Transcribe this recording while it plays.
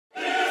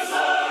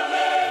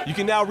You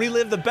can now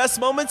relive the best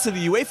moments of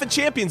the UEFA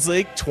Champions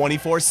League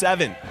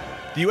 24/7.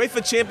 The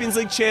UEFA Champions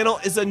League channel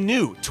is a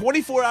new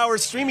 24-hour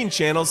streaming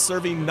channel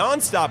serving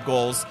non-stop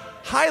goals,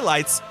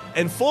 highlights,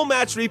 and full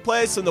match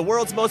replays from the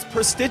world's most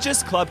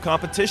prestigious club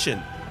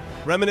competition.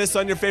 Reminisce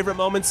on your favorite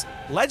moments,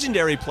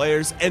 legendary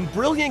players, and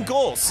brilliant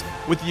goals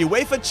with the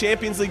UEFA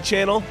Champions League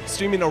channel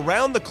streaming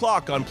around the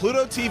clock on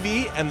Pluto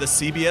TV and the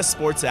CBS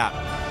Sports app.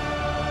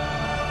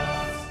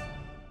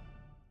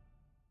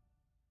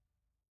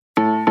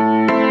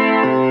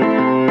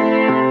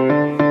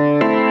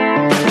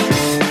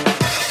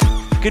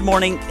 Good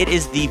morning. It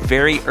is the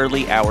very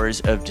early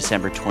hours of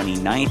December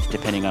 29th,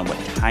 depending on what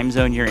time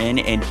zone you're in,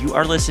 and you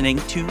are listening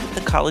to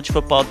the College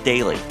Football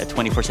Daily, a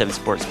 24/7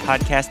 sports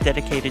podcast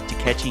dedicated to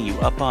catching you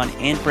up on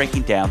and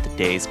breaking down the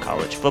day's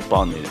college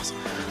football news.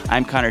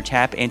 I'm Connor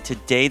Tapp, and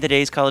today the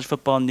day's college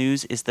football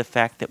news is the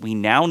fact that we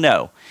now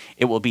know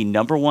it will be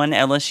number 1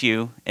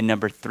 LSU and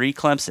number 3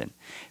 Clemson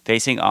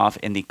facing off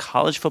in the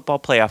college football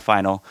playoff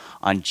final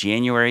on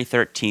January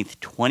 13th,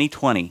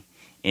 2020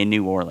 in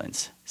New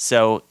Orleans.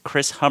 So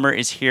Chris Hummer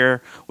is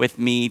here with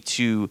me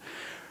to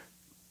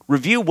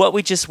review what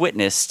we just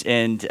witnessed.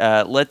 And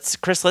let's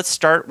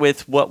start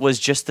with what was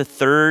just the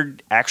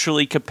third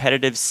actually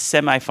competitive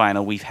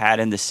semifinal we've had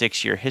in the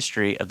 6-year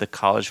history of the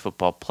college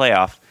football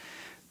playoff.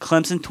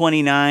 Clemson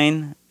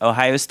 29,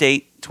 Ohio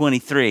State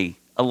 23.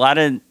 A lot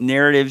of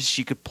narratives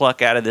you could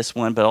pluck out of this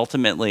one, but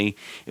ultimately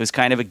it was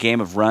kind of a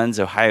game of runs.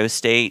 Ohio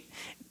State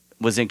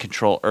was in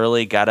control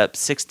early, got up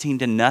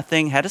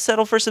 16-0, had to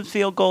settle for some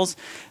field goals.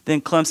 Then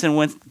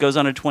Clemson goes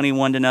on a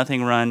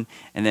 21-0 run,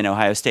 and then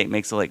Ohio State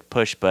makes a late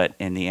push, but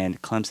in the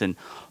end, Clemson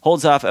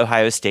holds off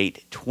Ohio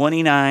State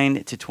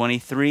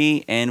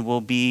 29-23 and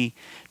will be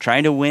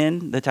trying to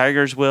win. The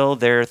Tigers will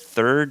their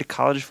third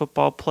college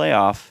football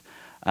playoff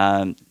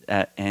in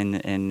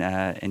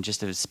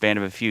just a span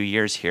of a few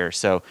years here.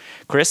 So,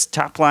 Chris,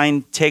 top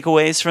line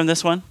takeaways from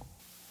this one?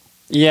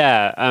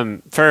 Yeah.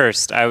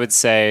 First, I would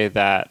say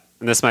that,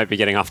 and this might be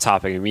getting off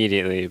topic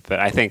immediately, but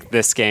I think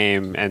this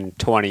game in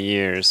 20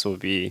 years will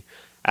be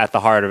at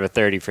the heart of a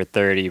 30 for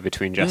 30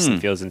 between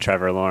Justin Fields and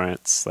Trevor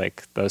Lawrence.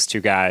 Like, those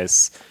two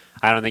guys,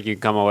 I don't think you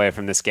can come away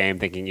from this game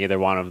thinking either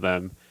one of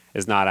them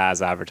is not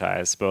as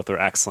advertised. Both were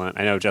excellent.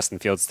 I know Justin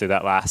Fields threw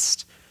that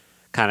last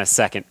kind of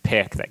second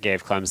pick that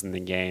gave Clemson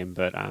the game,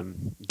 but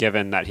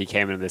given that he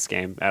came into this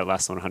game at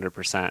less than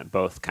 100%,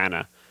 both kind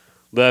of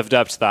lived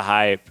up to the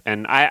hype.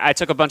 And I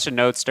took a bunch of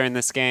notes during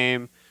this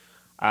game.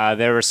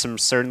 There were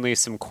certainly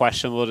some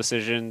questionable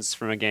decisions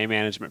from a game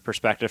management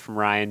perspective from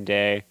Ryan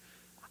Day.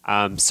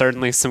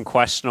 Certainly some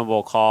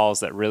questionable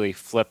calls that really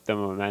flipped the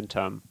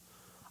momentum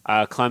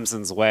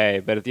Clemson's way.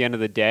 But at the end of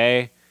the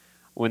day,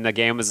 when the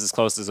game was as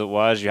close as it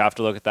was, you have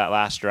to look at that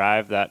last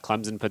drive that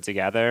Clemson put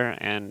together,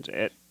 and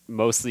it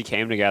mostly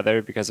came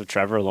together because of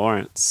Trevor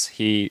Lawrence.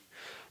 He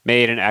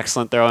made an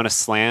excellent throw on a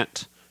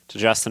slant to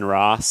Justin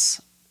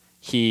Ross.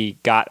 He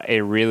got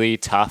a really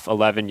tough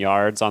 11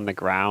 yards on the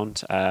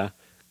ground,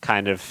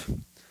 kind of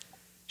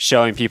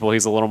showing people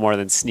he's a little more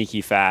than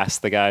sneaky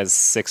fast. The guy's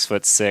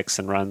 6'6"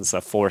 and runs a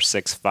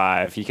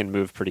 4.65. He can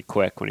move pretty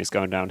quick when he's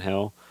going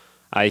downhill.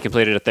 He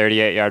completed a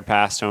 38-yard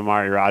pass to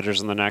Amari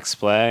Rodgers in the next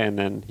play, and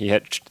then he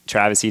hit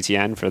Travis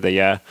Etienne for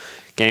the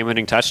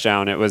game-winning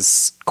touchdown. It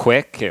was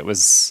quick. It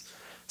was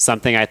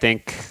something I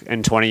think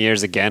in 20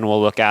 years again we'll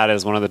look at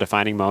as one of the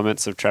defining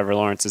moments of Trevor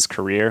Lawrence's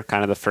career,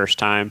 kind of the first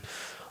time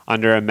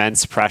under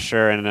immense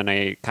pressure and in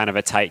a kind of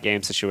a tight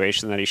game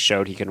situation that he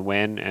showed he can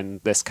win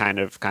in this kind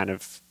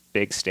of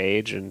big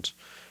stage. And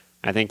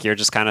I think you're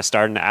just kind of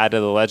starting to add to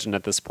the legend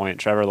at this point.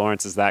 Trevor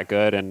Lawrence is that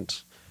good, and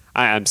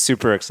I'm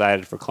super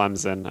excited for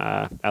Clemson,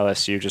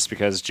 LSU, just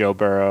because Joe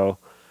Burrow,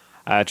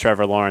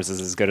 Trevor Lawrence is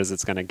as good as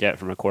it's going to get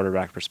from a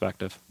quarterback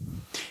perspective.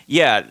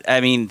 Yeah,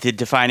 I mean, the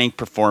defining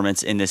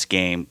performance in this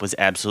game was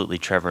absolutely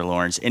Trevor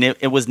Lawrence. And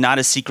it was not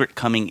a secret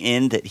coming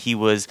in that he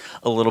was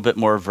a little bit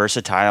more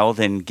versatile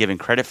than given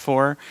credit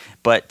for.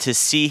 But to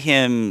see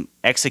him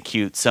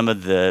execute some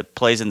of the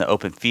plays in the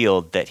open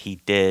field that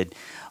he did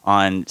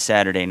on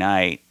Saturday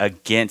night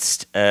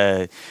against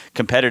a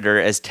competitor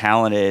as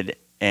talented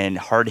and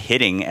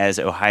hard-hitting as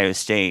Ohio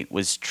State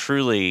was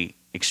truly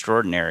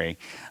extraordinary.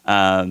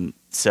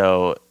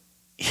 So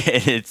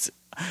it's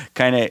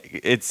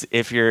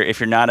if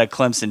you're not a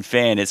Clemson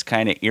fan, it's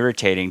kind of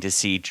irritating to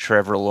see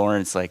Trevor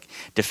Lawrence like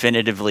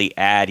definitively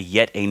add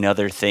yet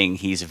another thing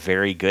he's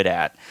very good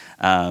at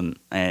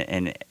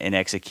and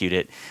execute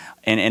it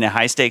in a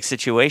high stakes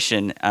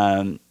situation.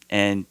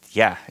 And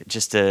yeah,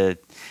 just a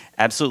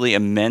absolutely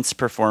immense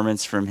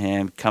performance from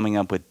him, coming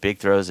up with big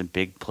throws and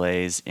big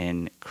plays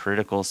in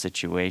critical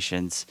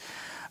situations.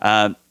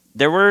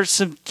 There were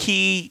some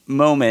key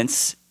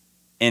moments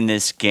in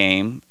this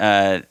game.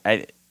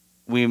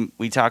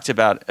 We talked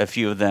about a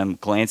few of them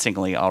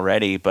glancingly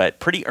already, but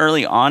pretty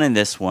early on in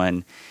this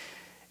one,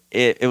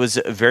 it was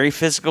a very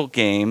physical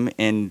game,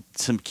 and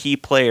some key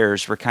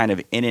players were kind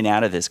of in and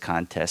out of this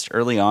contest.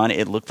 Early on,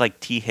 it looked like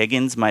T.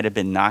 Higgins might have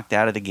been knocked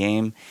out of the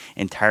game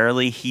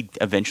entirely. He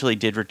eventually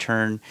did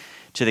return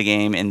to the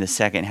game in the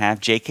second half.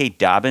 J.K.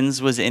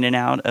 Dobbins was in and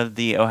out of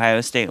the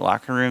Ohio State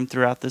locker room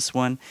throughout this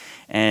one.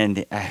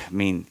 And, I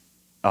mean,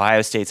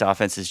 Ohio State's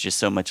offense is just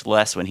so much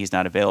less when he's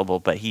not available.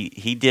 But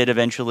he did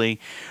eventually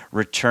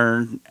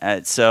return.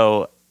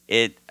 So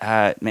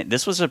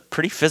this was a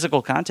pretty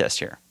physical contest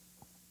here.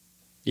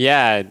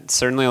 Yeah,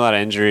 certainly a lot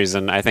of injuries.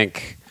 And I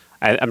think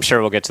I'm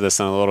sure we'll get to this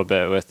in a little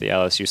bit with the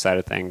LSU side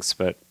of things.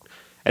 But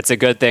it's a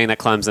good thing that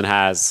Clemson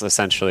has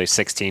essentially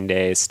 16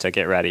 days to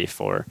get ready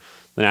for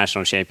the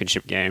national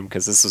championship game,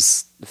 because this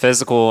was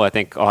physical. I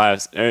think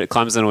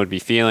Clemson would be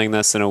feeling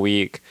this in a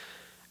week,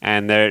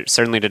 and they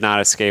certainly did not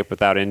escape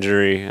without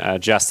injury.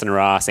 Justin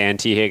Ross and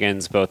T.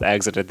 Higgins both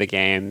exited the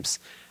games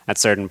at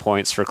certain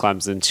points for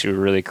Clemson, two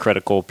really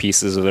critical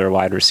pieces of their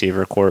wide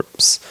receiver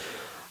corps.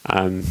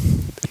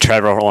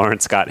 Trevor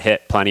Lawrence got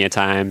hit plenty of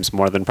times,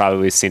 more than probably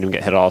we've seen him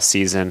get hit all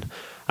season.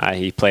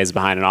 He plays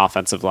behind an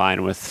offensive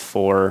line with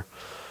four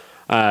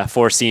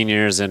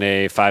seniors and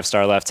a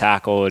 5-star left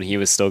tackle, and he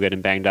was still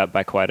getting banged up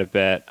by quite a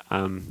bit.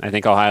 I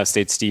think Ohio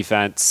State's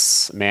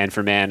defense, man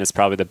for man, is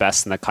probably the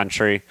best in the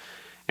country,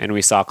 and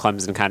we saw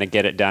Clemson kind of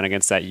get it done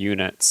against that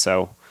unit.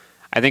 So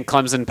I think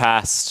Clemson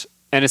passed,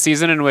 in a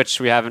season in which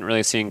we haven't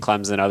really seen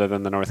Clemson, other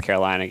than the North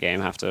Carolina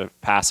game, have to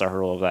pass a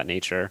hurdle of that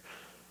nature.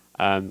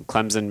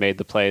 Clemson made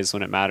the plays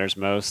when it matters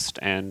most,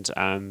 and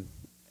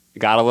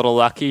got a little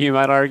lucky, you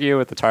might argue,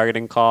 with the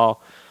targeting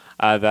call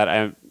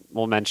that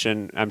we'll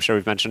mention. I'm sure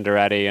we've mentioned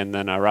already, and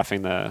then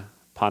roughing the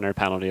punter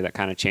penalty that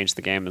kind of changed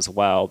the game as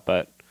well.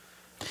 But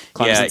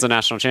Clemson's a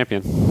national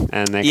champion,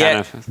 and they kind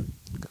of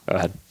go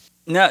ahead.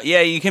 No, yeah,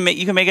 you can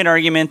make an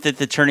argument that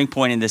the turning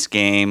point in this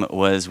game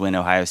was when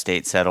Ohio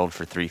State settled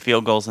for 3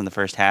 field goals in the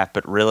first half,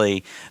 but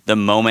really the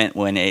moment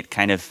when it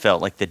kind of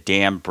felt like the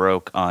dam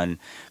broke on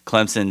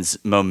Clemson's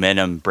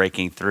momentum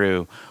breaking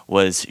through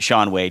was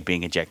Shaun Wade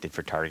being ejected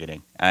for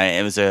targeting.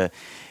 It was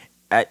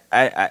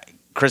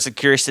Chris, I'm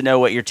curious to know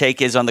what your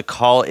take is on the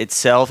call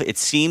itself. It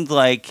seemed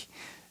like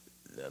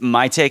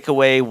my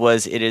takeaway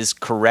was it is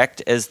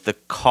correct as the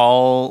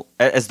call,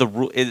 as the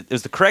rule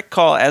is the correct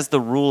call as the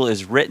rule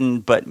is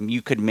written, but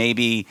you could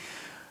maybe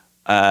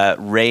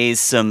raise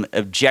some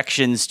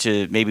objections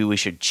to maybe we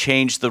should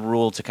change the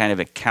rule to kind of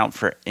account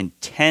for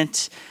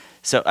intent.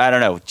 So I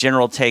don't know,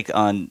 general take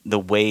on the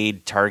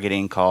Wade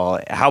targeting call,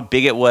 how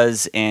big it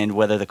was, and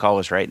whether the call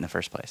was right in the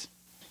first place.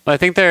 Well, I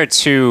think there are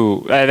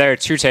two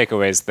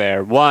takeaways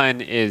there.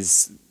 One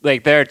is,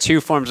 like, there are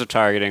two forms of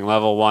targeting,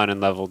 level 1 and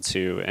level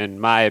 2. In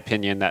my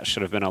opinion, that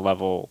should have been a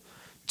level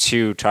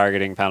 2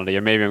 targeting penalty,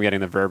 or maybe I'm getting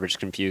the verbiage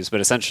confused, but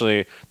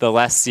essentially the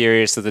less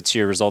serious of the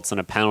two results in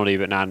a penalty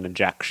but not an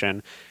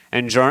ejection.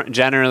 And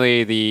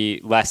generally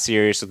the less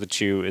serious of the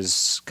two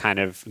is kind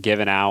of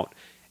given out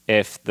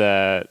if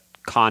the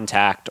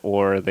contact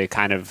or the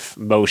kind of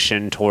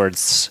motion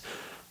towards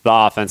the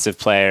offensive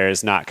player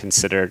is not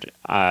considered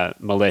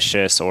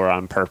malicious or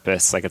on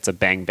purpose, like it's a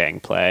bang-bang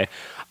play.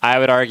 I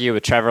would argue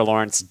with Trevor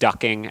Lawrence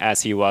ducking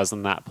as he was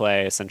in that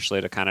play, essentially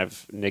to kind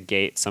of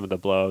negate some of the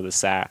blow of the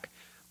sack,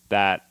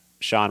 that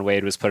Shaun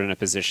Wade was put in a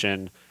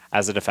position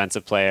as a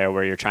defensive player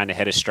where you're trying to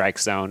hit a strike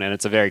zone, and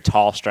it's a very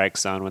tall strike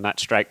zone. When that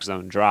strike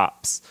zone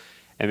drops,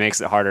 it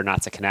makes it harder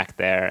not to connect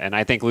there. And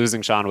I think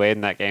losing Shaun Wade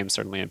in that game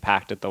certainly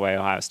impacted the way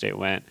Ohio State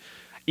went.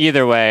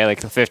 Either way,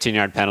 like the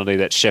 15-yard penalty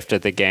that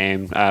shifted the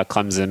game,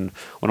 Clemson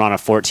went on a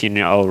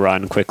 14-0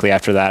 run quickly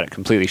after that. It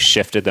completely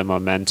shifted the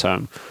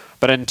momentum.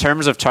 But in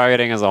terms of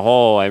targeting as a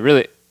whole, I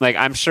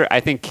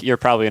think you're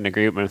probably in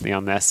agreement with me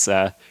on this,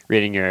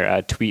 reading your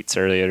tweets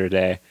earlier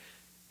today.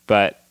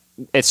 But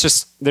it's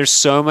just, there's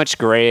so much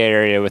gray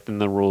area within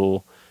the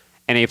rule,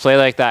 and a play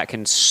like that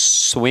can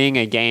swing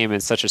a game in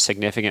such a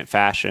significant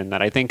fashion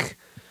that I think,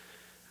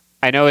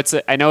 I know it's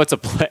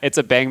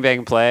a bang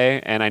bang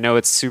play, and I know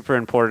it's super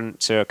important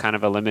to kind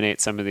of eliminate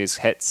some of these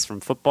hits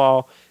from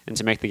football and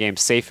to make the game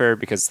safer,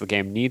 because the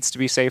game needs to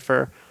be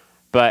safer.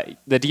 But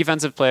the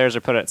defensive players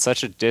are put at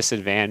such a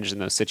disadvantage in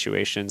those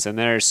situations, and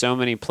there are so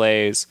many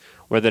plays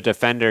where the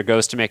defender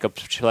goes to make a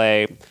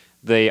play,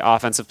 the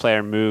offensive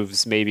player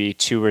moves maybe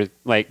 2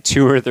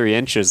 or 3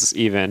 inches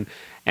even,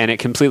 and it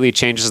completely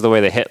changes the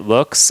way the hit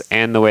looks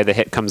and the way the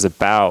hit comes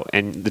about.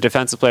 And the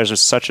defensive players are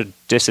such a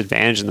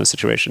disadvantage in those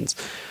situations.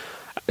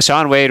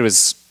 Shaun Wade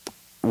was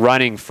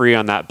running free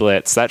on that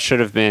blitz. That should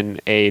have been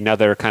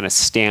another kind of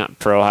stamp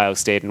for Ohio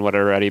State in what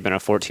had already been a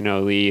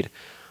 14-0 lead.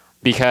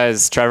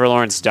 Because Trevor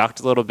Lawrence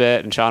ducked a little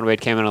bit and Shaun Wade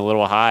came in a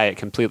little high, it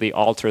completely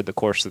altered the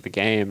course of the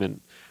game.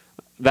 And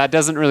that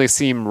doesn't really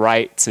seem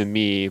right to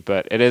me,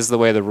 but it is the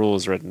way the rule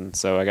is written.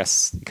 So I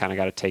guess you kind of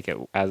got to take it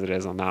as it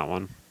is on that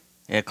one.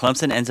 Yeah,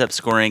 Clemson ends up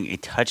scoring a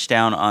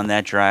touchdown on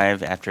that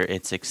drive after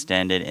it's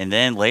extended. And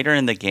then later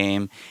in the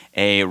game,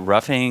 a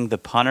roughing the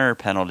punter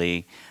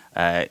penalty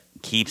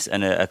keeps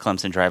a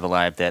Clemson drive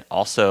alive that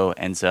also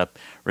ends up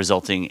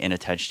resulting in a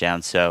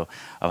touchdown. So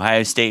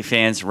Ohio State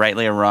fans,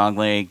 rightly or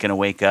wrongly, going to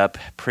wake up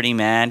pretty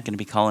mad, going to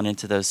be calling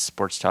into those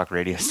sports talk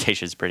radio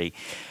stations pretty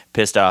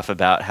pissed off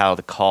about how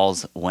the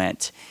calls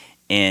went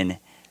in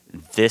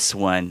this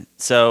one.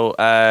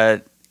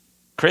 So,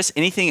 Chris,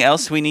 anything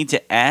else we need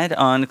to add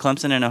on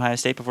Clemson and Ohio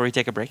State before we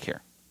take a break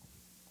here?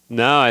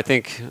 No, I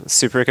think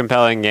super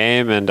compelling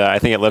game, and I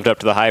think it lived up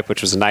to the hype,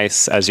 which was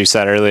nice, as you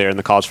said earlier, in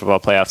the college football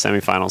playoff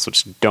semifinals,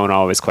 which don't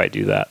always quite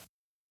do that.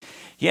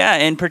 Yeah,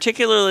 and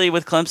particularly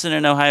with Clemson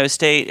and Ohio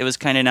State, it was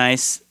kind of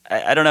nice.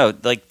 I don't know,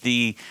 like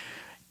the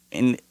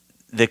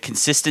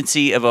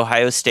consistency of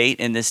Ohio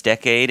State in this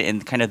decade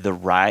and kind of the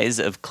rise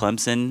of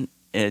Clemson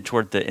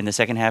in the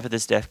second half of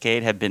this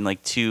decade have been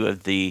like two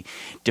of the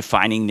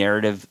defining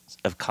narratives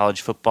of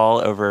college football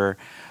over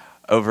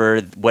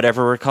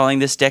whatever we're calling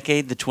this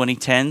decade, the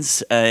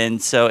 2010s. And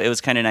so it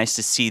was kind of nice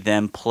to see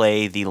them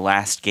play the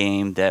last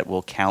game that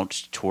will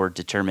count toward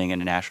determining a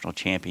national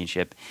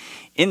championship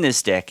in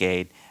this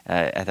decade.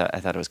 I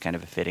thought it was kind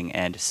of a fitting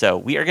end. So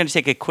we are going to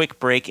take a quick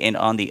break, and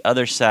on the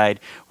other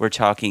side, we're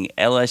talking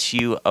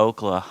LSU,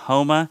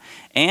 Oklahoma,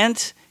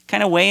 and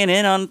kind of weighing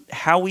in on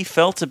how we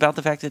felt about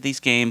the fact that these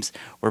games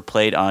were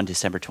played on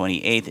December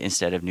 28th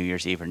instead of New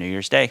Year's Eve or New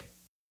Year's Day.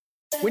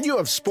 When you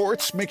have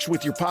sports mixed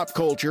with your pop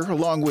culture,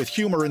 along with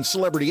humor and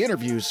celebrity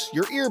interviews,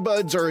 your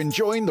earbuds are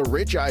enjoying The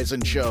Rich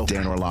Eisen Show.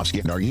 Dan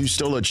Orlovsky, are you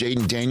still a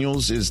Jaden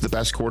Daniels is the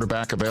best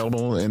quarterback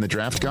available in the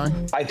draft guy?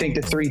 I think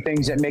the three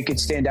things that make it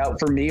stand out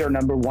for me are,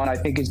 number one, I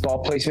think his ball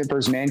placement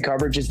versus man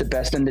coverage is the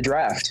best in the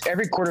draft.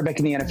 Every quarterback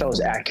in the NFL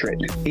is accurate.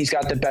 He's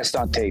got the best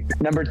on tape.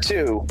 Number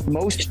two,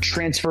 most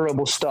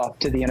transferable stuff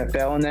to the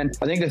NFL. And then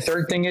I think the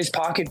third thing is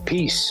pocket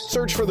peace.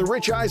 Search for The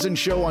Rich Eisen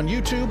Show on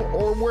YouTube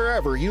or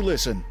wherever you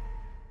listen.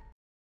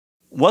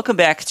 Welcome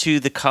back to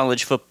the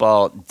College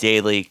Football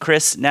Daily.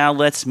 Chris, now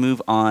let's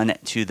move on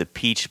to the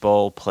Peach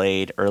Bowl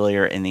played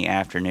earlier in the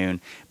afternoon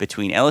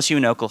between LSU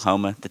and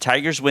Oklahoma. The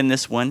Tigers win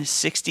this one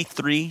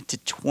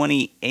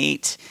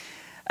 63-28.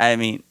 I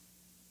mean,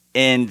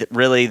 and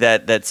really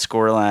that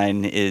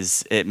scoreline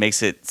it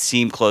makes it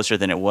seem closer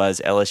than it was.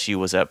 LSU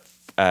was up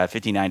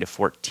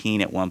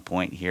 59-14 at one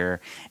point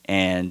here,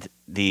 and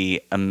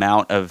the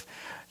amount of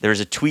there's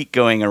a tweet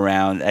going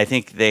around. I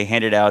think they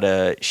handed out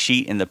a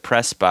sheet in the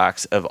press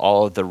box of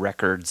all of the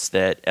records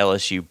that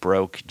LSU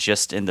broke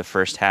just in the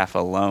first half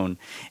alone,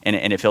 and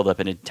it filled up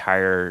an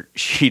entire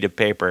sheet of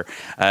paper.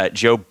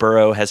 Joe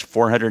Burrow has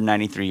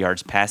 493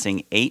 yards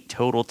passing, 8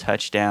 total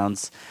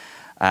touchdowns,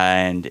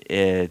 and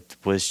it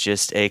was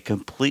just a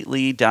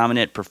completely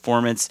dominant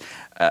performance.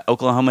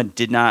 Oklahoma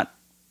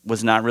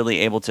was not really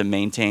able to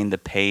maintain the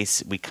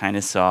pace. We kind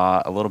of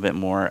saw a little bit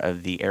more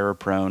of the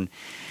error-prone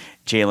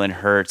Jalen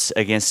Hurts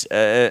against,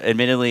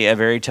 admittedly, a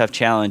very tough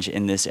challenge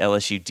in this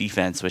LSU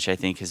defense, which I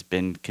think has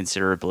been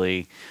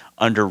considerably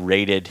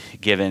underrated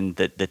given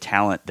the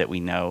talent that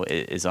we know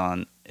is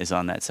on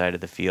that side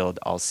of the field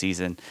all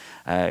season.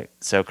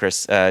 So,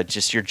 Chris,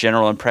 just your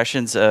general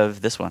impressions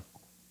of this one.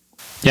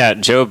 Yeah,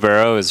 Joe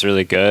Burrow is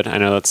really good. I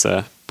know that's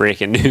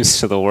breaking news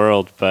to the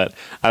world, but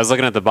I was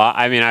looking at the box.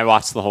 I mean, I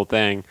watched the whole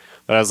thing,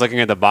 but I was looking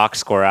at the box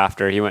score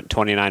after. He went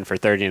 29 for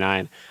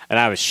 39, and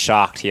I was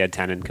shocked he had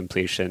 10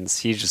 incompletions.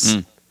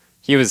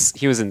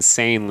 He was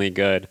insanely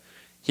good.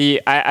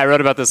 I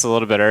wrote about this a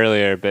little bit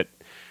earlier, but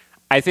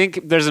I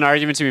think there's an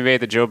argument to be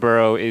made that Joe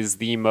Burrow is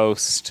the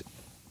most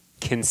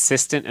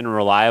consistent and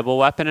reliable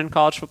weapon in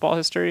college football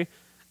history.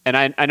 And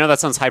I know that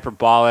sounds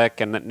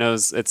hyperbolic, and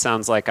it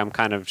sounds like I'm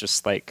kind of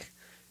just like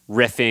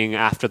riffing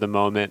after the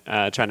moment,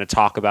 trying to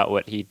talk about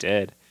what he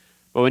did.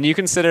 But when you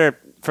consider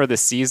for the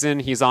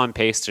season, he's on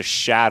pace to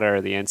shatter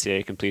the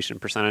NCAA completion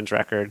percentage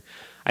record.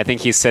 I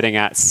think he's sitting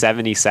at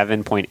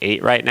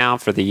 77.8 right now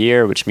for the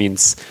year, which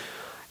means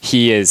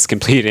he is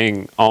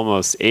completing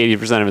almost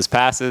 80% of his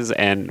passes.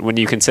 And when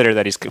you consider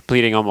that he's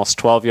completing almost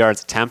 12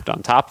 yards attempt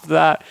on top of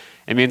that,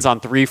 it means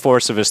on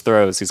 3/4 of his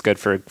throws, he's good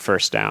for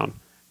first down.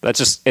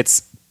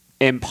 It's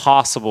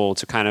impossible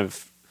to kind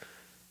of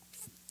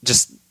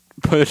just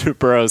put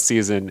Burrow's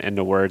season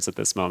into words at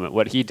this moment.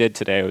 What he did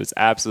today was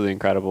absolutely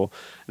incredible.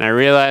 And I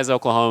realize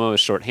Oklahoma was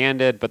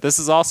shorthanded, but this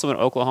is also an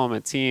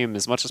Oklahoma team,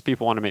 as much as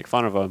people want to make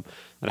fun of them,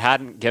 that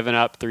hadn't given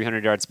up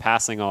 300 yards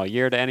passing all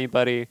year to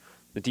anybody.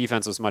 The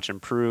defense was much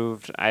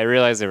improved. I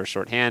realized they were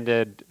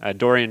shorthanded.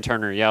 Dorian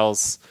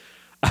Turner-Yell's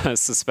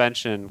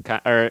suspension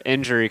or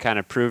injury kind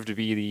of proved to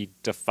be the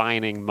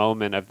defining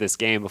moment of this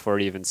game before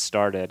it even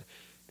started,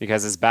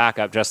 because his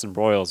backup, Justin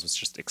Broyles, was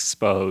just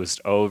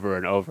exposed over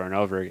and over and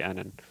over again.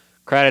 And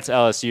credit to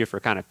LSU for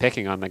kind of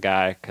picking on the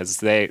guy, because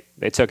they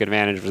took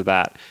advantage of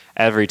that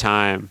every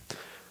time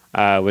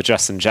with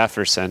Justin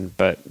Jefferson.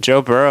 But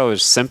Joe Burrow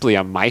is simply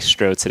a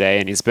maestro today,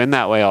 and he's been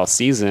that way all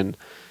season.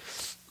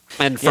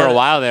 And for a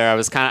while there,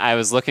 I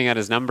was looking at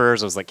his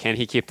numbers. I was like, can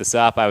he keep this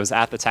up? I was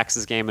at the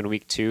Texas game in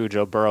week 2.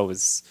 Joe Burrow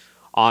was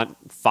on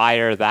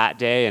fire that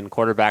day, and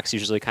quarterbacks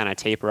usually kind of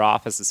taper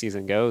off as the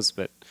season goes.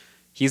 But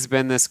he's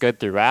been this good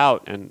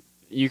throughout, and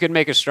you can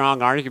make a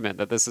strong argument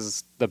that this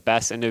is the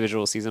best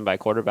individual season by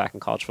quarterback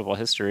in college football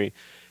history.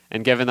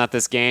 And given that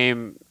this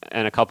game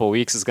in a couple of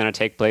weeks is going to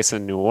take place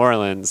in New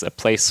Orleans, a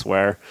place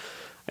where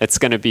it's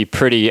going to be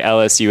pretty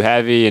LSU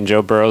heavy, and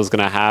Joe Burrow is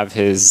going to have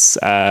his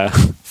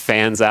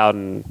fans out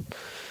in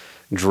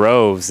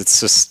droves,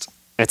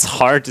 it's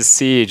hard to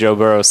see Joe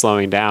Burrow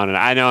slowing down. And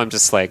I know I'm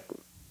just like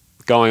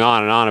going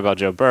on and on about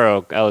Joe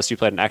Burrow. LSU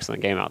played an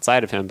excellent game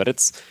outside of him, but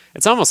it's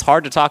almost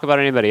hard to talk about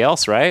anybody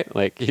else, right?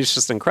 Like, he's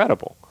just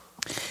incredible.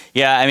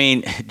 Yeah, I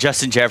mean,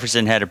 Justin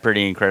Jefferson had a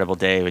pretty incredible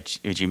day, which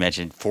you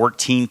mentioned.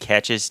 14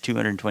 catches,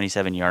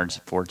 227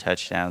 yards, 4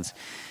 touchdowns.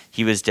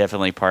 He was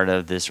definitely part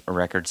of this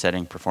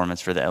record-setting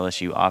performance for the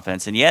LSU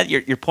offense. And yeah,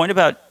 your point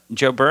about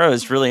Joe Burrow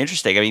is really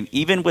interesting. I mean,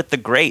 even with the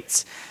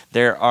greats,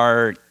 there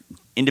are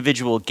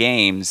individual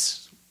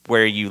games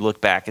where you look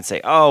back and say,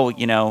 oh,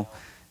 you know,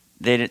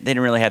 they didn't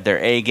really have their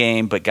A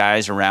game, but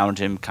guys around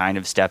him kind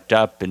of stepped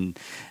up and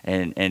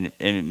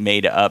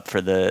made up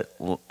for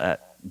the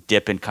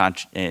dip in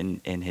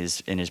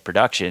his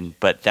production.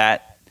 But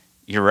that,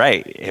 you're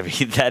right. I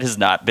mean, that has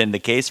not been the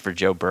case for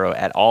Joe Burrow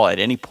at all at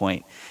any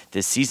point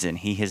this season.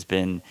 He has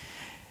been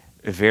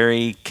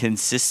very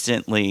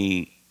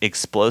consistently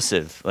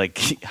explosive,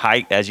 like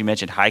high, as you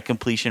mentioned, high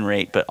completion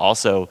rate, but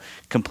also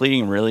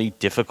completing really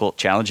difficult,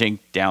 challenging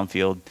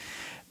downfield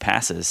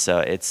passes.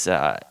 So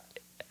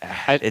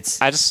I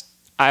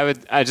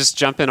just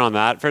jump in on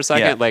that for a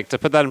second. Yeah. Like, to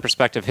put that in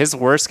perspective, his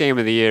worst game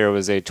of the year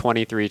was a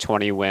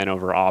 23-20 win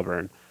over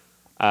Auburn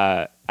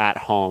at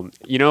home.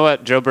 You know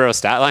what Joe Burrow's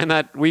stat line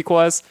that week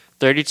was?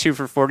 32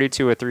 for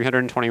 42 with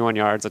 321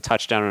 yards, a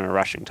touchdown, and a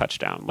rushing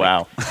touchdown.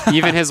 Wow.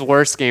 Even his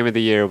worst game of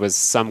the year was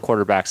some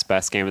quarterback's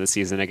best game of the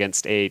season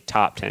against a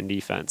top 10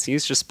 defense.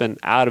 He's just been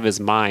out of his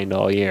mind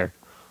all year.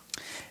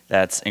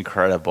 That's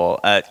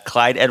incredible.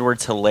 Clyde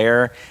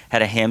Edwards-Helaire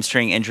had a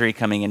hamstring injury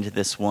coming into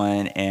this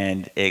one,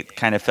 and it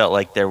kind of felt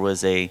like there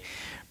was a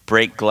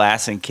break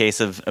glass in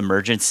case of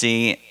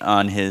emergency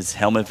on his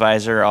helmet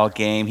visor all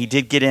game. He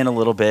did get in a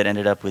little bit,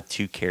 ended up with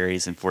 2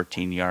 carries and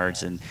 14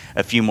 yards and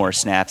a few more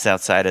snaps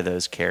outside of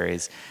those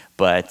carries,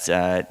 but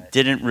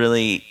didn't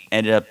really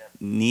end up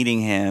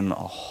needing him a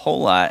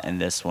whole lot in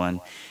this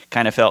one.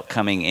 Kind of felt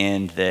coming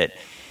in that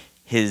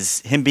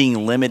him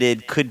being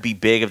limited could be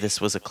big if this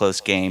was a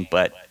close game,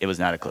 but it was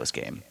not a close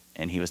game,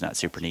 and he was not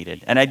super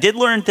needed. And I did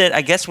learn that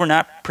I guess we're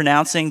not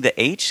pronouncing the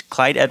H,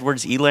 Clyde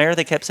Edwards-Helaire,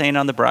 they kept saying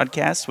on the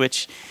broadcast,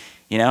 which,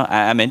 you know,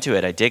 I'm into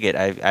it. I dig it.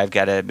 I've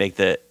got to make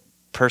the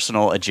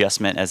personal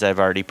adjustment, as I've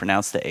already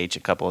pronounced the H a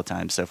couple of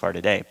times so far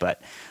today,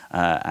 but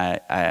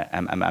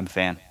I'm a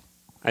fan.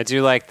 I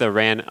do like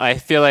I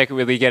feel like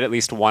we get at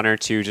least 1 or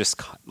 2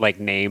 just like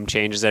name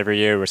changes every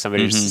year where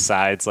somebody just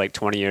decides like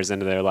 20 years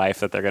into their life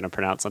that they're going to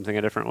pronounce something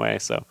a different way.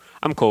 So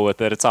I'm cool with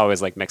it. It's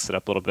always like mix it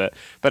up a little bit.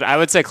 But I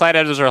would say Clyde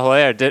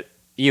Edwards-Helaire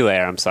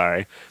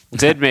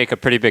did make a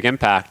pretty big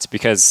impact,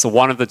 because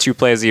one of the 2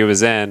 plays he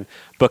was in,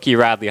 Bookie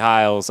Radley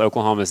Hiles,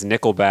 Oklahoma's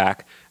nickelback,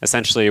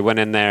 essentially went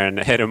in there and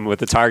hit him with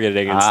the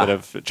targeting instead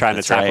of trying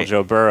to tackle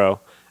Joe Burrow.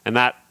 And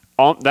that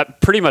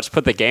pretty much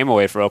put the game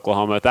away for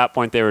Oklahoma. At that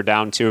point, they were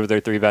down 2 of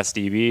their 3 best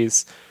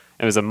DBs.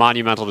 It was a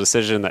monumental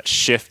decision that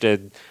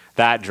shifted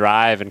that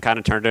drive and kind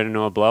of turned it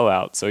into a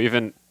blowout. So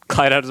even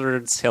Clyde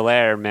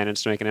Edwards-Helaire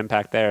managed to make an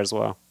impact there as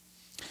well.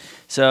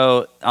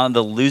 So on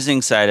the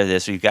losing side of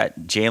this, we've got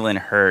Jalen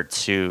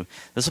Hurts, who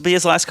this will be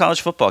his last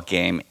college football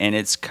game, and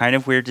it's kind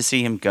of weird to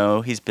see him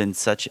go. He's been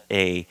such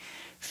a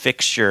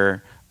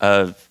fixture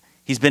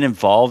he's been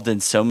involved in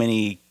so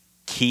many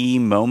key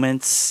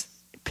moments,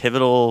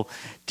 pivotal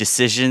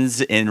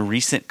decisions in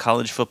recent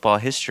college football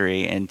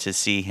history, and to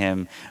see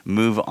him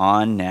move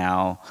on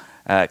now,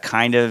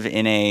 kind of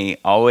in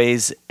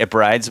always a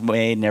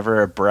bridesmaid,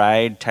 never a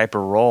bride type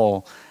of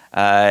role.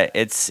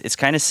 It's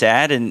kind of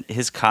sad, and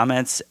his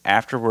comments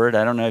afterward,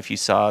 I don't know if you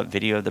saw a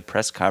video of the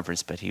press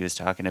conference, but he was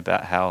talking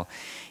about how,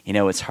 you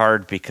know, it's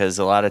hard because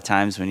a lot of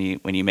times when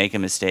you make a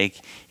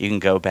mistake, you can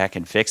go back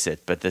and fix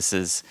it, but this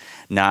is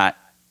not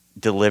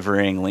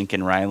delivering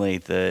Lincoln Riley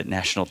the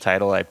national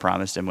title I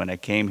promised him when I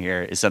came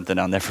here is something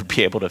I'll never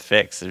be able to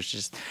fix. It's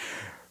just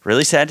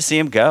really sad to see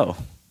him go.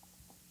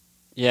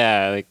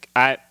 Yeah, like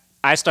I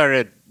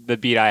started the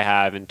beat I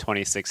have in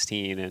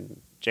 2016,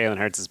 and Jalen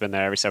Hurts has been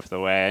there every step of the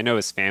way. I know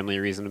his family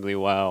reasonably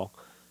well.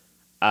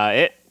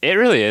 It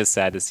really is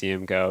sad to see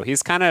him go.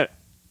 He's kind of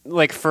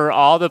like, for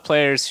all the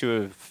players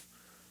who have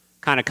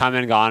kind of come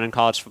and gone in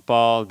college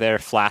football, their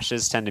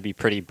flashes tend to be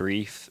pretty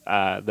brief.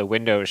 The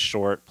window is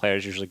short.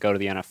 Players usually go to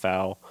the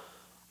NFL.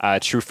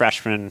 True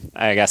freshmen,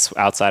 I guess,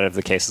 outside of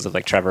the cases of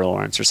like Trevor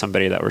Lawrence or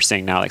somebody that we're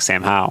seeing now, like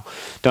Sam Howell,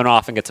 don't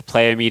often get to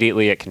play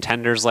immediately at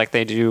contenders like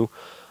they do.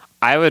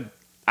 I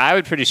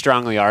would pretty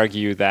strongly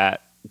argue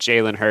that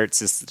Jalen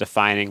Hurts is the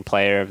defining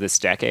player of this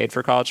decade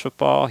for college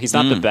football. He's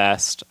not the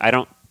best. I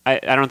don't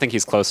think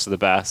he's close to the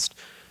best.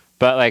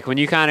 But like, when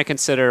you kind of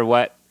consider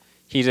what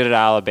he did at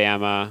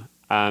Alabama,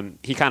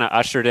 he kind of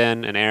ushered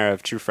in an era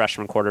of true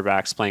freshman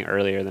quarterbacks playing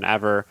earlier than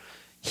ever.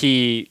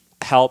 He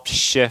helped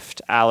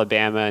shift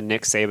Alabama and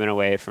Nick Saban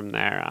away from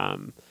their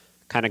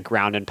kind of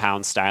ground and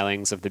pound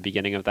stylings of the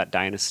beginning of that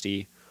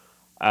dynasty.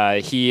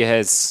 He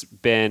has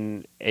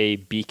been a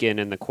beacon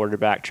in the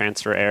quarterback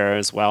transfer era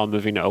as well,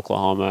 moving to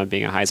Oklahoma,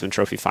 being a Heisman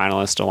Trophy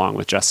finalist along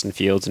with Justin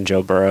Fields and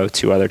Joe Burrow,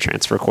 2 other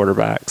transfer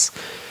quarterbacks.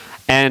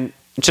 And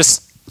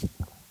just,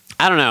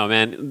 I don't know,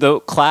 man, the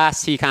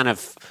class he kind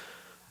of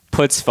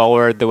puts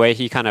forward, the way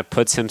he kind of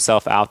puts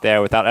himself out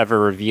there without ever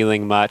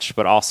revealing much,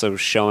 but also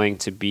showing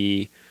to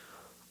be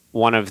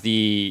one of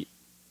the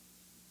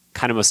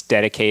kind of most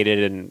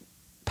dedicated and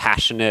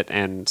passionate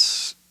and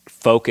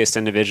focused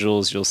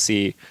individuals you'll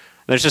see.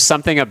 There's just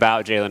something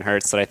about Jalen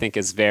Hurts that I think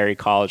is very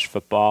college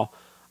football.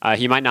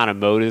 He might not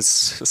emote as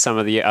some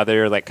of the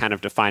other like kind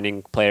of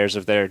defining players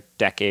of their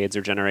decades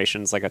or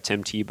generations, like a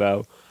Tim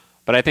Tebow.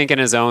 But I think in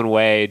his own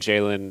way,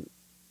 Jalen,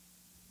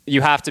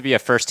 you have to be a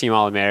first-team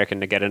All-American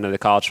to get into the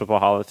College Football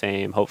Hall of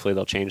Fame. Hopefully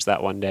they'll change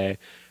that one day.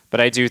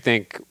 But I do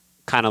think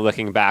kind of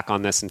looking back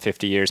on this in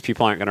 50 years,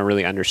 people aren't going to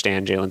really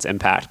understand Jalen's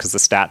impact because the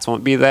stats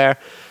won't be there.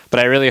 But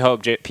I really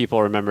hope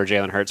people remember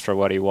Jalen Hurts for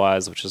what he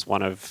was, which is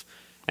one of,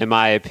 in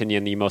my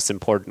opinion, the most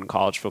important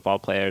college football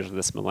players of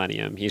this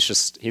millennium.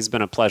 He's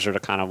been a pleasure to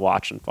kind of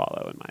watch and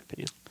follow, in my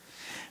opinion.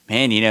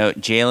 Man,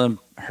 Jalen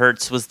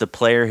Hurts was the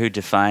player who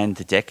defined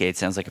the decade.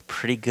 Sounds like a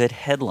pretty good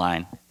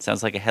headline.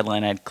 Sounds like a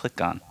headline I'd click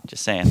on.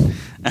 Just saying.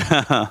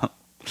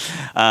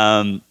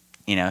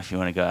 If you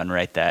want to go out and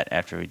write that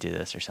after we do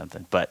this or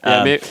something. But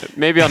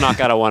maybe I'll knock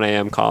out a 1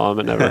 a.m. column.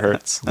 It never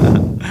hurts.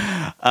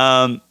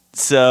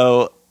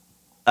 So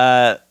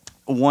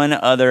one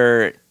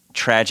other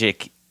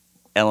tragic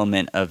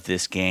element of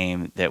this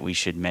game that we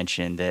should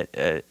mention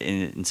that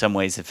in some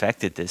ways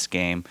affected this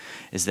game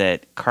is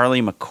that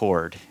Carly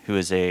McCord, who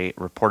is a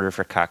reporter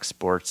for Cox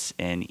Sports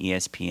and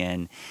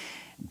ESPN,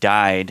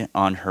 died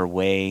on her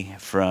way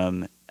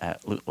from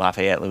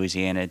Lafayette,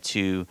 Louisiana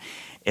to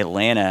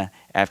Atlanta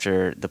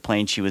after the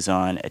plane she was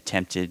on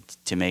attempted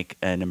to make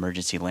an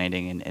emergency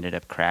landing and ended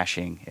up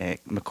crashing.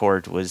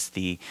 McCord was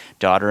the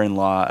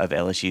daughter-in-law of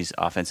LSU's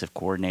offensive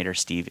coordinator,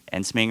 Steve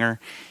Ensminger,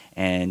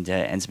 and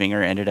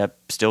Ensminger ended up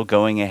still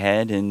going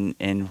ahead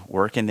and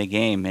working the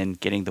game and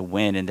getting the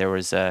win. And there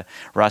was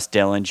Ross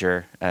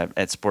Dellinger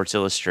at Sports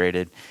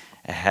Illustrated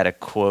had a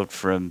quote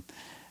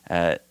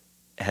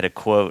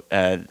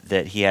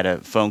that he had a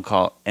phone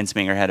call.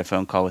 Ensminger had a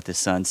phone call with his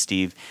son,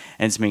 Steve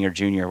Ensminger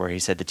Jr., where he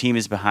said, "The team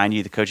is behind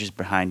you, the coach is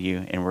behind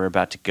you, and we're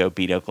about to go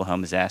beat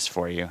Oklahoma's ass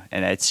for you."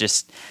 And it's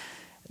just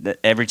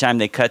every time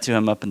they cut to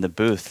him up in the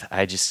booth,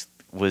 I just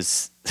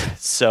was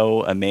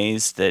so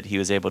amazed that he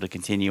was able to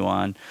continue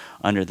on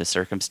under the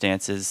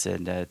circumstances.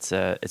 And it's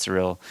a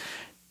real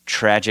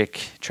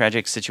tragic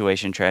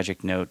situation,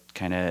 tragic note,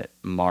 kind of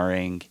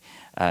marring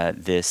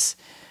this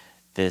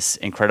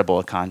incredible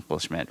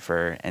accomplishment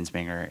for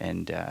Ensminger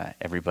and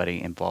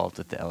everybody involved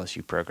with the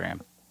LSU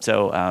program.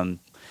 So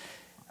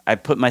I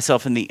put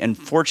myself in the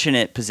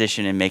unfortunate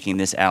position in making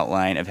this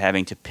outline of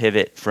having to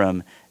pivot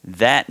from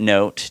that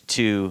note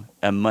to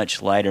a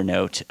much lighter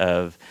note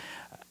of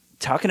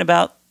talking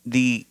about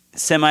the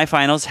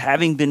semifinals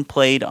having been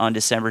played on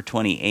December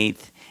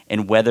 28th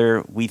and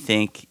whether we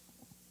think,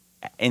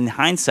 in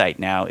hindsight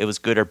now, it was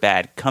good or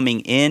bad.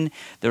 Coming in,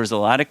 there was a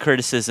lot of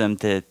criticism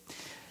that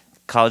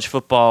college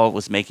football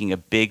was making a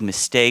big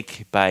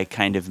mistake by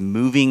kind of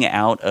moving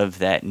out of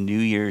that New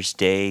Year's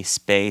Day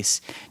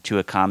space to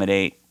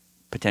accommodate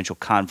potential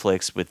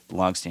conflicts with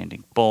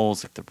longstanding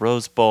bowls like the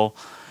Rose Bowl.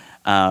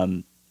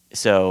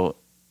 So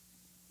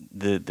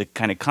the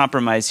kind of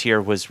compromise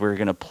here was we're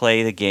going to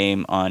play the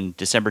game on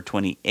December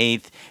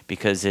 28th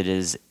because it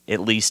is at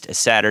least a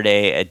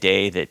Saturday, a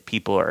day that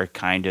people are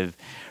kind of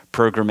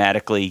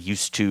programmatically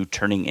used to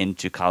turning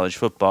into college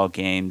football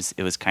games.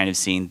 It was kind of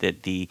seen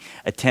that the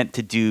attempt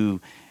to do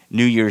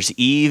New Year's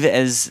Eve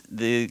as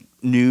the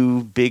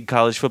new big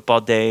college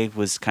football day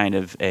was kind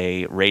of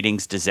a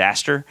ratings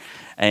disaster.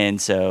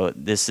 And so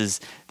this is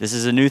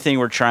a new thing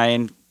we're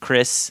trying,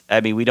 Chris.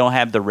 I mean, we don't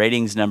have the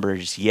ratings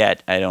numbers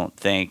yet, I don't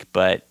think,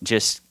 but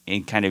just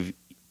in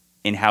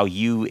how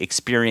you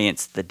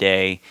experienced the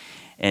day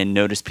and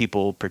noticed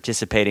people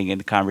participating in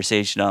the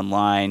conversation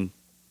online,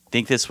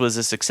 think this was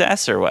a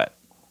success or what?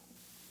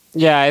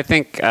 Yeah, I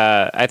think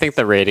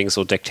the ratings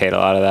will dictate a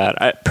lot of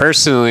that.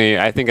 Personally,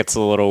 I think it's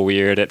a little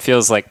weird. It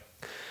feels like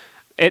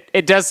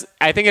it does.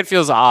 I think it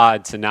feels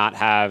odd to not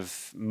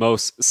have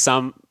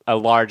a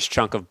large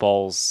chunk of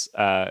bowls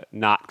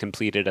not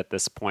completed at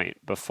this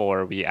point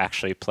before we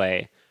actually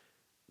play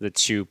the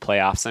two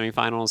playoff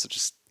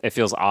semifinals. It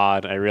feels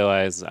odd. I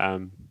realize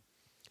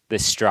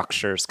this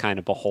structure is kind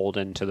of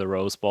beholden to the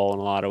Rose Bowl in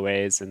a lot of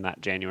ways in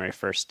that January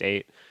 1st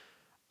date.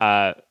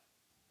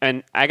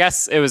 And I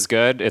guess it was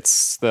good.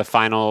 It's the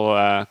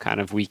final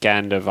kind of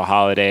weekend of a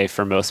holiday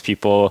for most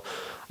people.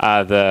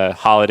 The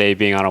holiday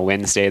being on a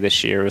Wednesday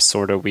this year was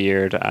sort of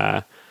weird.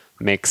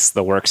 Makes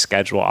the work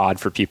schedule odd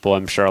for people.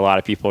 I'm sure a lot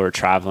of people are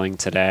traveling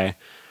today.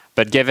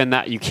 But given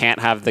that you can't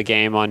have the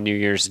game on New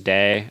Year's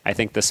Day, I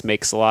think this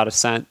makes a lot of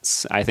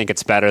sense. I think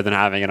it's better than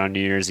having it on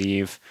New Year's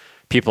Eve.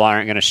 People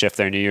aren't going to shift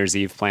their New Year's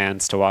Eve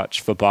plans to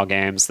watch football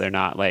games. They're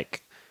not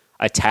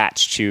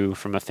attached to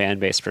from a fan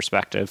base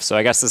perspective. So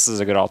I guess this is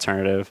a good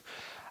alternative.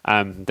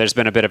 There's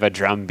been a bit of a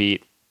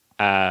drumbeat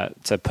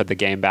to put the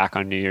game back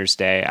on New Year's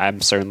Day. I'm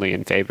certainly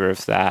in favor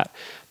of that.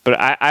 But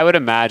I would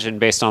imagine,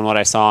 based on what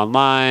I saw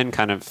online,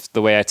 kind of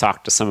the way I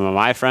talked to some of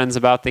my friends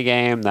about the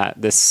game,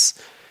 that this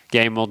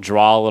game will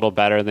draw a little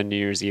better than New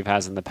Year's Eve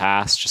has in the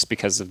past just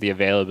because of the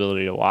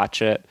availability to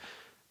watch it.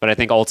 But I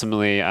think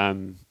ultimately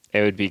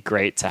it would be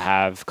great to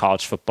have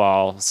college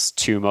football's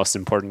two most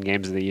important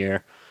games of the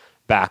year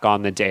back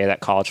on the day that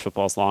college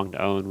football is long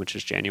to own, which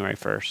is January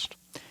 1st.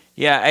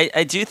 Yeah,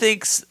 I do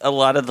think a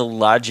lot of the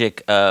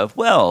logic of,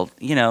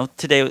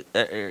 today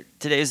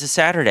is a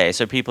Saturday,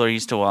 so people are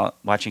used to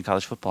watching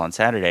college football on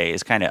Saturday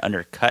is kind of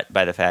undercut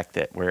by the fact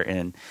that we're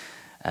in,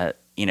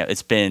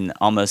 it's been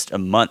almost a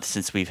month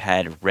since we've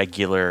had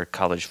regular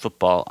college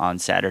football on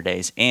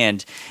Saturdays,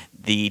 and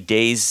the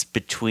days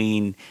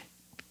between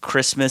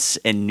Christmas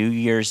and New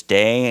Year's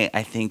Day,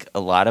 I think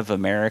a lot of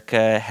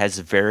America has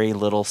very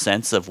little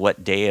sense of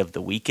what day of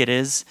the week it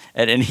is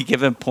at any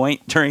given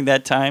point during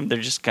that time. They're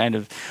just kind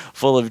of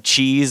full of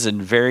cheese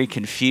and very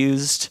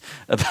confused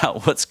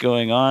about what's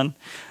going on.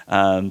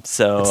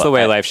 So it's the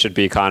way life should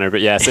be, Connor.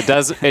 But yes, it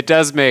does. It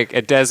does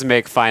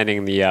make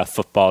finding the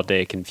football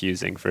day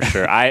confusing for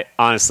sure. I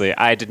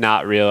did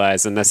not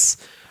realize in this.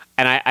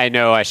 And I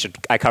know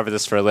I cover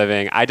this for a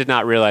living. I did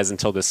not realize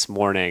until this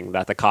morning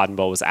that the Cotton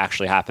Bowl was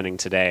actually happening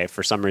today.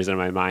 For some reason in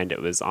my mind, it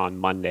was on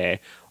Monday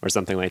or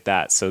something like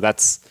that. So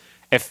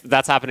if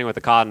that's happening with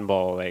the Cotton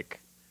Bowl, like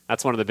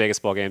that's one of the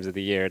biggest bowl games of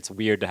the year. It's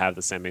weird to have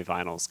the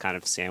semifinals kind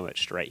of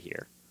sandwiched right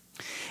here.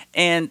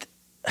 And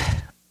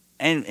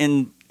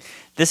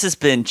this has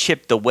been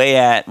chipped away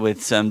at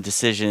with some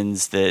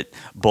decisions that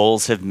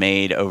bowls have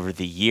made over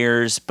the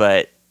years.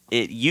 But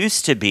it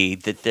used to be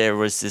that there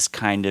was this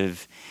kind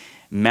of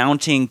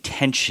mounting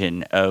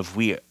tension of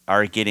we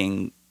are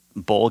getting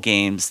bowl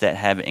games that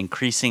have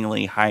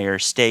increasingly higher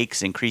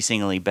stakes,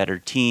 increasingly better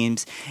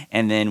teams,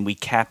 and then we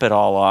cap it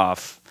all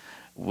off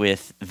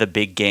with the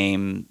big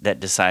game that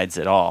decides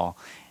it all.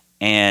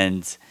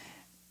 And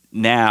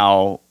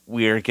now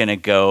we're going to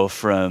go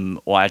from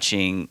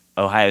watching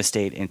Ohio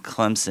State and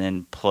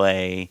Clemson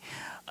play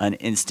an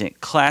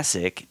instant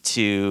classic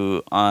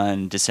to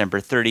on December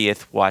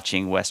 30th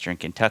watching Western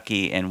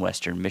Kentucky and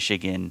Western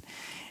Michigan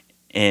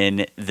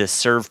in the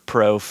Serve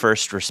Pro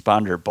First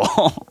Responder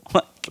Bowl.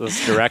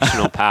 Those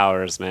directional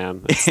powers,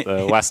 man. It's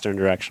the Western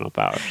directional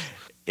powers.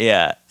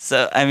 Yeah.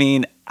 So, I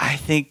mean, I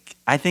think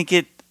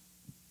it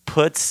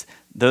puts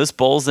those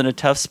bowls in a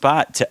tough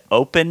spot to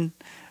open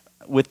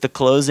with the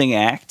closing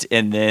act,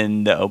 and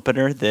then the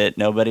opener that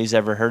nobody's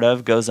ever heard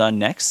of goes on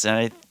next.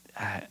 And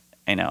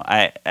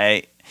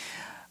I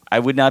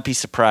would not be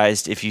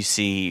surprised if you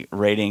see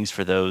ratings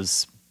for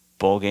those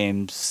bowl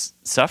games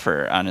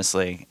suffer,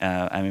 honestly.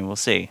 We'll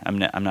see. I'm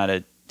not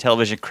a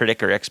television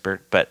critic or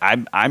expert, but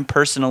I'm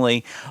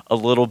personally a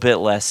little bit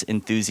less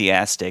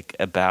enthusiastic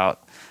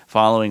about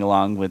following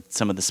along with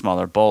some of the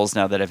smaller bowls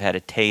now that I've had a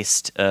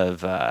taste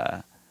of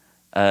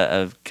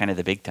kind of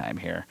the big time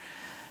here.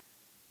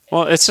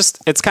 Well,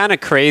 it's kind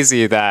of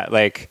crazy that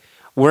like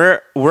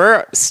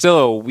we're still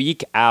a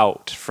week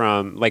out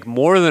from, like,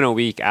 more than a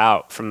week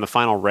out from the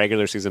final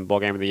regular season bowl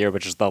game of the year,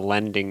 which is the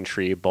Lending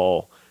Tree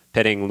Bowl,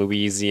 pitting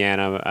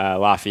Louisiana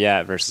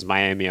Lafayette versus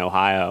Miami,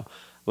 Ohio.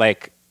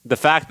 Like, the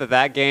fact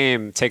that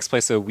game takes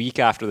place a week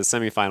after the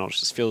semifinals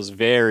just feels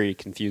very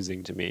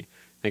confusing to me.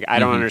 Like, I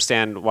don't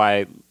understand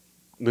why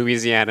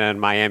Louisiana and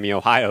Miami,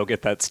 Ohio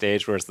get that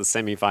stage, whereas the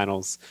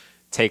semifinals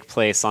take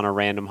place on a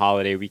random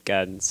holiday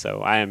weekend.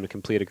 So I am in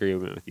complete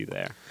agreement with you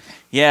there.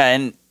 Yeah,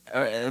 and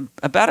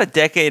about a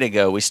decade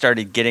ago, we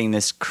started getting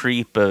this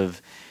creep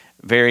of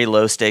very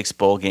low-stakes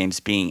bowl games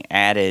being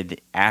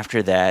added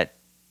after that,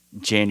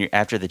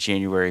 after the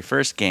January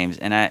 1st games,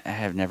 and I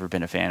have never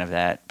been a fan of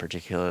that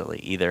particularly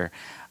either.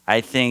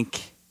 I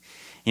think,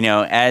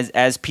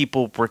 as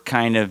people were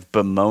kind of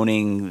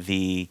bemoaning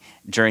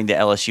during the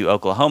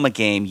LSU-Oklahoma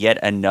game, yet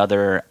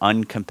another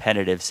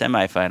uncompetitive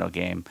semifinal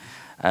game,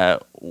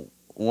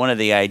 one of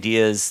the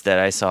ideas that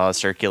I saw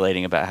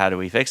circulating about how do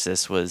we fix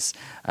this was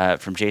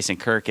from Jason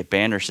Kirk at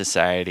Banner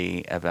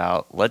Society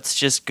about let's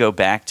just go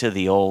back to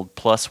the old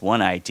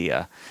 +1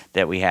 idea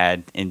that we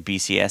had in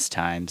BCS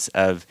times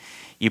of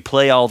you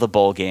play all the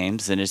bowl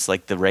games, and it's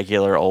like the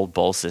regular old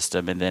bowl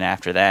system, and then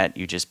after that,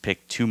 you just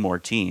pick two more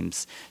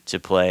teams to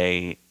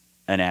play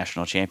a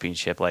national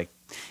championship. Like,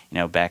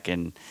 back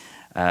in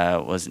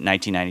was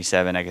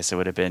 1997, I guess it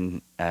would have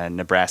been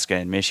Nebraska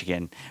and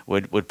Michigan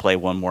would play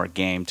one more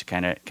game to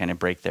kind of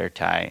break their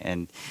tie,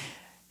 and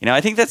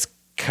I think that's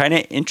kind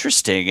of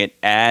interesting. It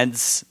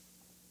adds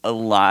a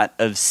lot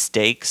of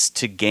stakes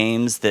to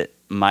games that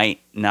might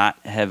not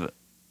have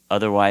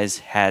otherwise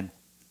had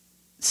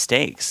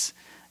stakes,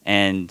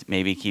 and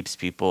maybe keeps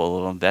people a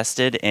little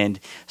invested.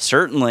 And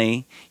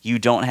certainly you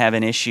don't have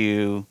an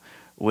issue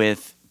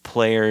with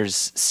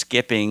players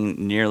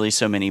skipping nearly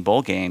so many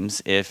bowl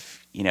games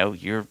if,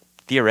 you're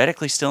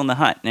theoretically still in the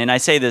hunt. And I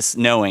say this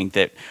knowing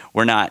that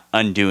we're not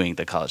undoing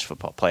the college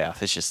football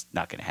playoff. It's just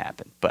not going to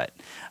happen. But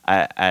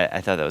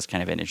I thought that was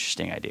kind of an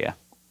interesting idea.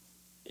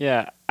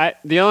 Yeah, I'm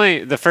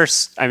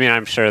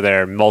sure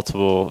there are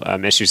multiple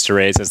issues to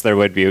raise, as there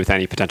would be with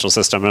any potential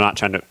system.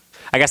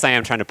 I guess I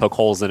am trying to poke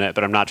holes in it,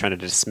 but I'm not trying to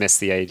dismiss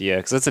the idea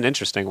because it's an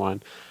interesting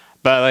one.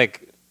 But,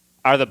 like,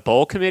 are the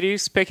bowl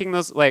committees picking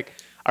those? Like,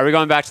 are we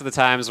going back to the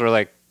times where,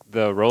 like,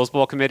 the Rose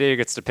Bowl committee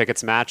gets to pick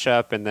its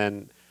matchup, and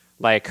then,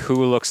 like,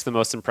 who looks the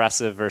most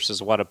impressive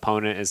versus what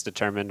opponent is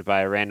determined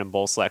by random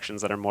bowl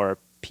selections that are more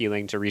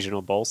appealing to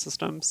regional bowl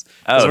systems?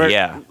 Oh,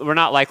 yeah. We're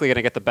not likely going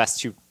to get the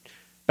best two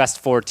best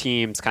 4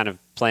 teams kind of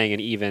playing in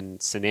even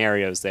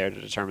scenarios there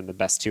to determine the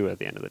best 2 at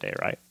the end of the day,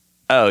 right?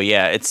 Oh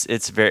yeah,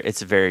 it's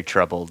a very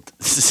troubled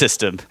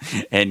system,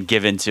 and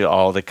given to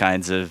all the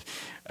kinds of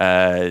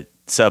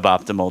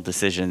suboptimal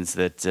decisions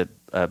that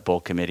bowl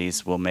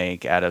committees will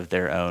make out of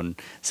their own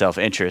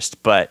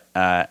self-interest. But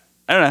I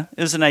don't know,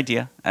 it was an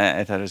idea.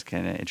 I thought it was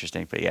kind of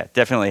interesting. But yeah,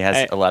 definitely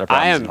has a lot of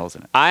problems and holes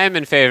in it. I am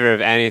in favor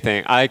of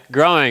anything.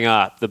 Growing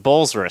up, the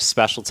bowls were a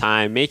special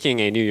time.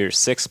 Making a New Year's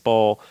Six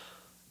bowl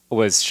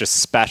was just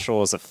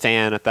special as a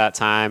fan at that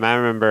time. I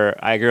remember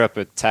I grew up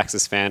a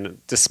Texas fan,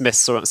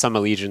 dismissed some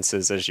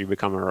allegiances as you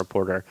become a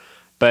reporter.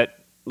 But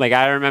like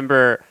I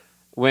remember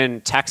when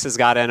Texas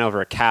got in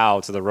over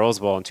Cal to the Rose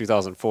Bowl in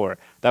 2004,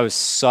 that was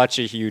such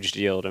a huge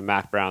deal to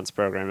Mac Brown's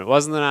program. It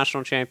wasn't the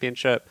national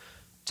championship.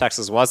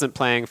 Texas wasn't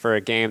playing for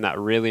a game that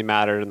really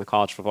mattered in the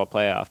college football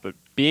playoff. But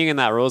being in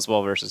that Rose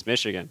Bowl versus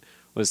Michigan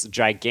was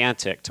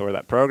gigantic to where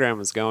that program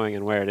was going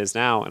and where it is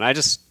now. And I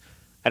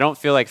don't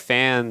feel like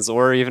fans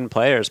or even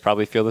players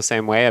probably feel the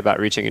same way about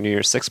reaching a New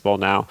Year's Six bowl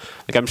now.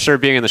 Like I'm sure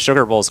being in the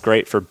Sugar Bowl is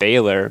great for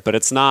Baylor, but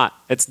it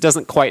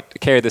doesn't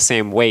quite carry the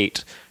same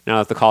weight now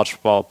that the college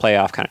football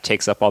playoff kind of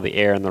takes up all the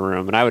air in the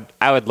room. And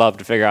I would love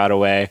to figure out a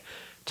way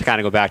to kind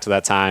of go back to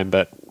that time,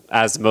 but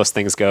as most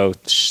things go,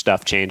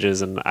 stuff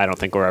changes, and I don't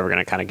think we're ever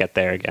going to kind of get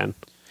there again.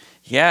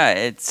 Yeah,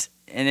 it's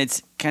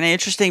kind of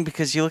interesting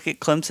because you look at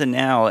Clemson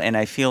now, and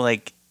I feel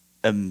like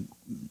a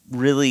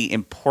really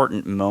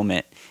important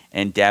moment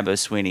and Dabo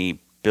Swinney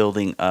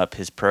building up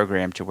his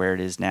program to where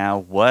it is now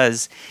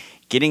was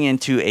getting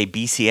into a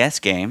BCS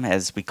game,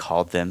 as we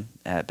called them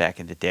back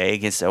in the day,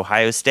 against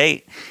Ohio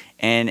State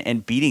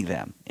and beating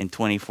them in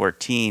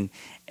 2014.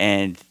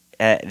 And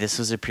this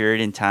was a period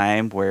in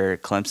time where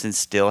Clemson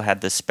still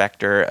had the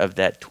specter of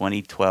that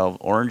 2012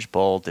 Orange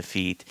Bowl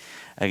defeat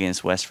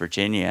against West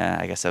Virginia.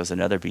 I guess that was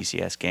another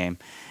BCS game.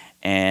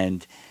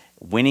 And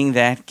winning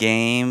that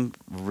game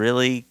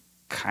really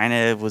kind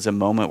of was a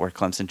moment where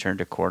Clemson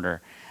turned a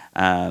corner.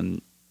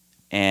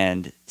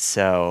 And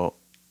so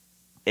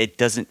it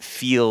doesn't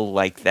feel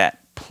like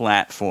that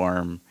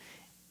platform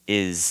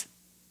is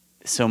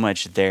so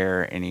much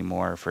there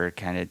anymore for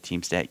kind of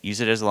teams that use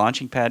it as a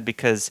launching pad,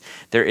 because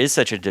there is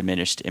such a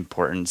diminished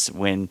importance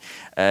when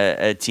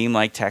a team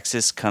like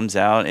Texas comes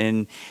out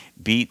and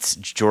beats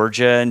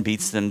Georgia and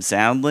beats them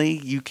soundly.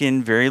 You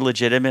can very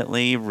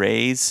legitimately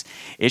raise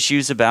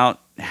issues about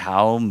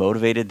how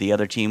motivated the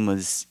other team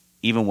was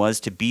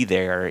to be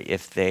there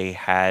if they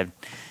had,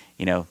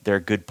 their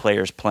good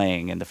players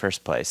playing in the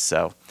first place.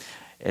 So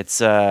it's,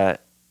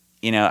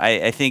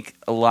 I think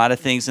a lot of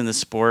things in the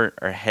sport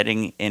are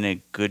heading in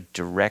a good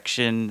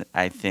direction.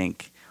 I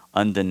think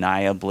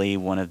undeniably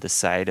one of the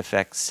side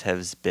effects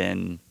has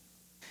been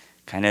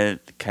kind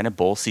of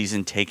bowl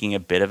season taking a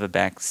bit of a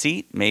back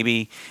seat.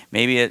 Maybe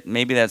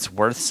that's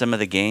worth some of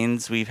the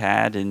gains we've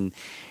had in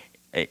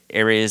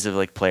areas of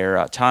like player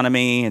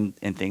autonomy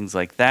and things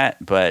like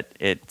that. But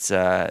it's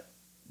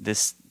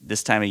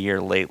this time of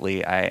year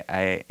lately,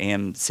 I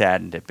am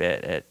saddened a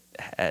bit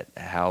at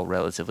how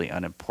relatively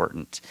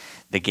unimportant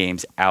the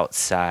games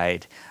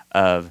outside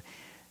of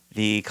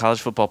the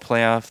college football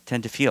playoff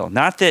tend to feel.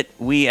 Not that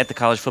we at the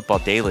College Football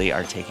Daily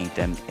are taking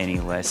them any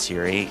less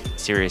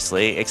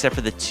seriously, except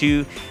for the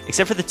two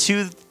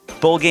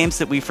bowl games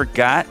that we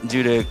forgot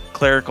due to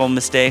clerical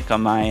mistake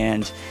on my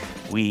end.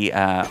 We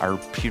are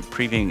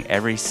previewing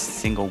every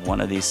single one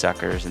of these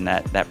suckers, and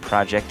that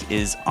project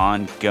is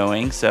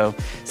ongoing. So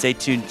stay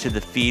tuned to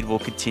the feed. We'll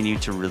continue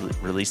to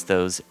release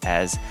those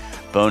as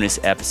bonus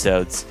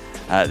episodes.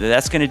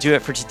 That's going to do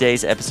it for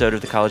today's episode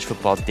of the College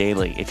Football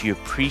Daily. If you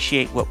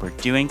appreciate what we're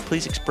doing,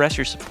 please express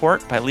your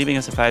support by leaving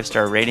us a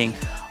 5-star rating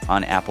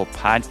on Apple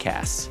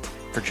Podcasts.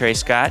 For Trey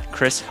Scott,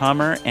 Chris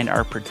Hummer, and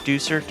our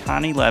producer,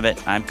 Tani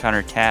Levitt, I'm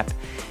Connor Tapp,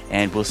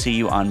 and we'll see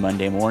you on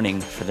Monday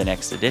morning for the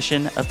next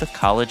edition of the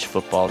College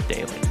Football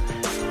Daily.